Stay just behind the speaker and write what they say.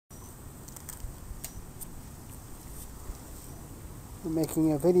I'm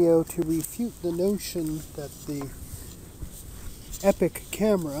making a video to refute the notion that the epic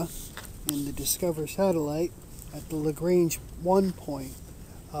camera in the Discover satellite at the Lagrange 1 point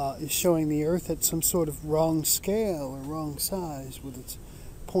is showing the Earth at some sort of wrong scale or wrong size with its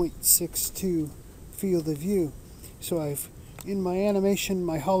 0.62 field of view. So I've, in my animation,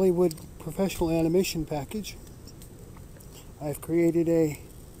 my Hollywood professional animation package, I've created a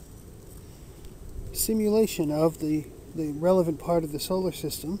simulation of the relevant part of the solar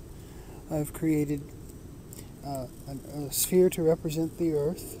system. I've created a sphere to represent the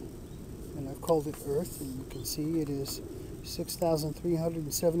Earth, and I've called it Earth, and you can see it is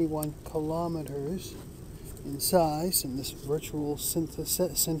 6,371 kilometers in size in this virtual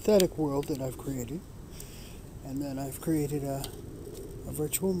synthetic world that I've created. And then I've created a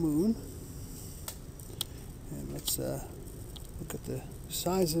virtual moon. And let's look at the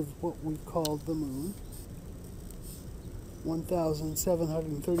size of what we've called the moon.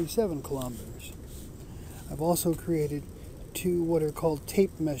 1,737 kilometers. I've also created two what are called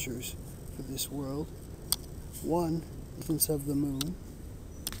tape measures for this world. One, distance of the moon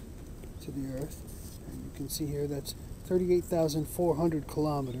to the Earth, and you can see here that's 38,400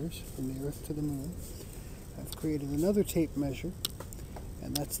 kilometers from the Earth to the moon. I've created another tape measure,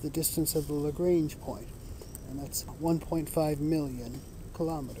 and that's the distance of the Lagrange point, and that's 1.5 million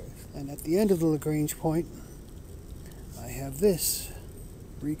kilometers. And at the end of the Lagrange point, I have this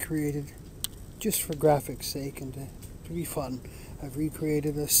recreated just for graphics' sake and to be fun. I've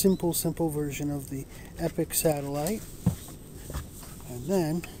recreated a simple version of the epic satellite, and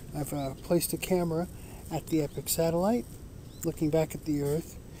then I've placed a camera at the epic satellite looking back at the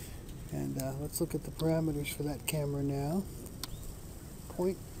Earth, and let's look at the parameters for that camera now.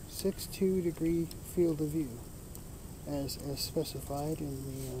 0.62 degree field of view as specified in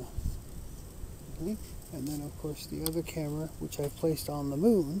the link. And then of course the other camera, which I've placed on the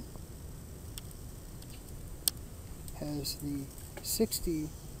moon, has the 60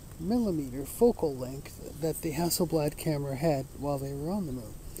 millimeter focal length that the Hasselblad camera had while they were on the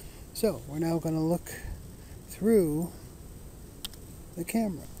moon. So we're now going to look through the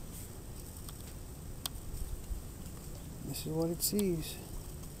camera. This is what it sees.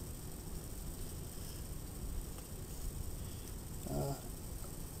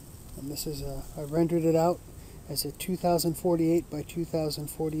 And this is I rendered it out as a 2048 by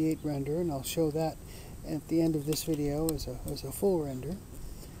 2048 render, and I'll show that at the end of this video as a full render.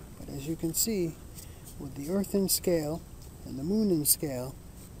 But as you can see, with the Earth in scale and the moon in scale,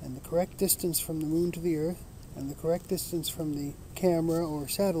 and the correct distance from the moon to the Earth, and the correct distance from the camera or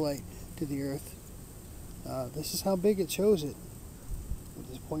satellite to the Earth, this is how big it shows it with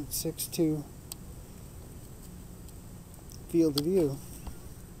this 0.62 field of view.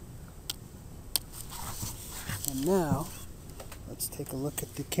 And now, let's take a look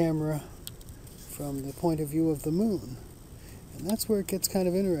at the camera from the point of view of the moon. And that's where it gets kind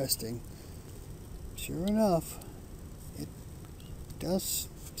of interesting. Sure enough, it does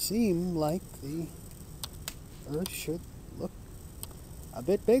seem like the Earth should look a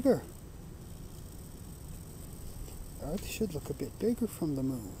bit bigger. Earth should look a bit bigger from the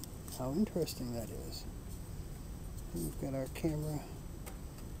moon. How interesting that is. And we've got our camera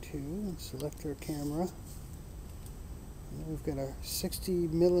 2, and select our camera. And we've got our 60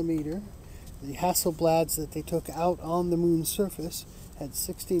 millimeter. The Hassleblad that they took out on the moon's surface had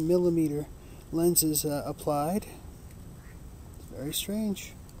 60 millimeter lenses applied. It's very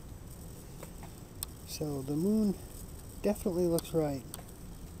strange. So the moon definitely looks right.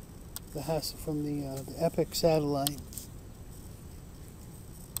 From the epic satellite.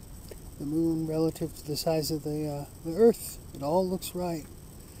 The moon relative to the size of the Earth. It all looks right.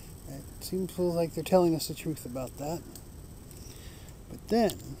 It seems like they're telling us the truth about that. But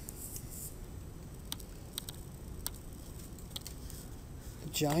then, the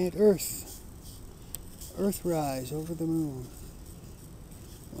giant Earthrise over the moon.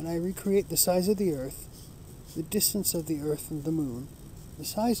 When I recreate the size of the Earth, the distance of the Earth and the moon, the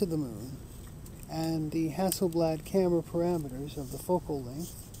size of the moon, and the Hasselblad camera parameters of the focal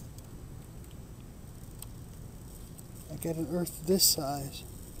length, I get an Earth this size.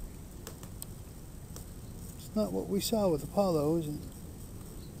 It's not what we saw with Apollo, is it?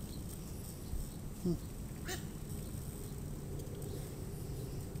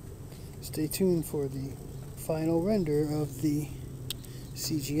 Stay tuned for the final render of the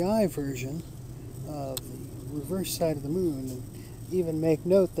CGI version of the reverse side of the moon, and even make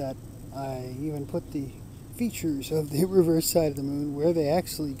note that I even put the features of the reverse side of the moon where they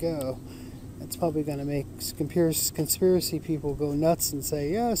actually go. It's probably going to make conspiracy people go nuts and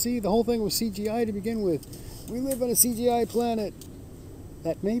say, yeah, see, the whole thing was CGI to begin with. We live on a CGI planet.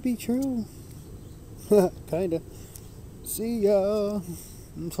 That may be true. Kinda. See ya.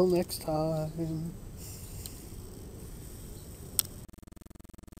 Until next time.